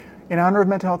In honor of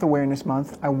Mental Health Awareness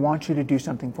Month, I want you to do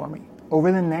something for me. Over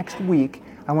the next week,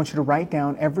 I want you to write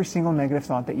down every single negative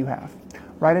thought that you have.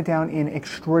 Write it down in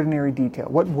extraordinary detail.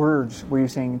 What words were you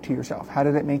saying to yourself? How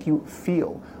did it make you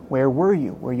feel? Where were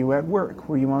you? Were you at work?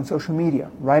 Were you on social media?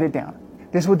 Write it down.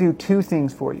 This will do two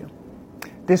things for you.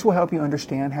 This will help you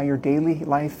understand how your daily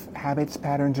life habits,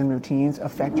 patterns, and routines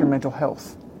affect your mental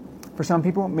health. For some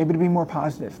people, maybe to be more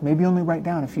positive. Maybe only write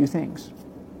down a few things.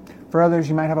 For others,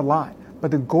 you might have a lot. But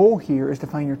the goal here is to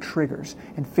find your triggers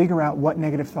and figure out what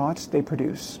negative thoughts they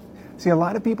produce. See, a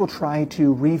lot of people try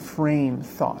to reframe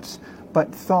thoughts,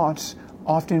 but thoughts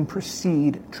often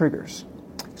precede triggers.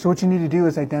 So what you need to do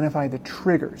is identify the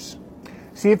triggers.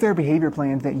 See if there are behavior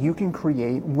plans that you can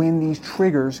create when these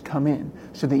triggers come in,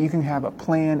 so that you can have a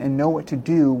plan and know what to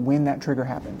do when that trigger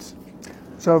happens.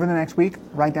 So over the next week,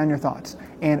 write down your thoughts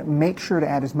and make sure to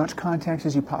add as much context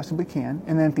as you possibly can.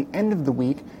 And then at the end of the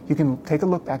week, you can take a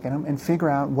look back at them and figure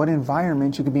out what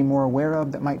environments you could be more aware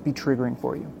of that might be triggering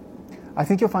for you. I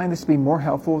think you'll find this to be more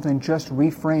helpful than just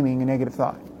reframing a negative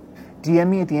thought. DM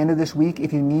me at the end of this week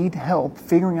if you need help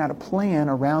figuring out a plan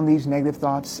around these negative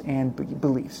thoughts and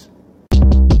beliefs.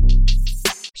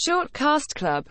 Shortcast Club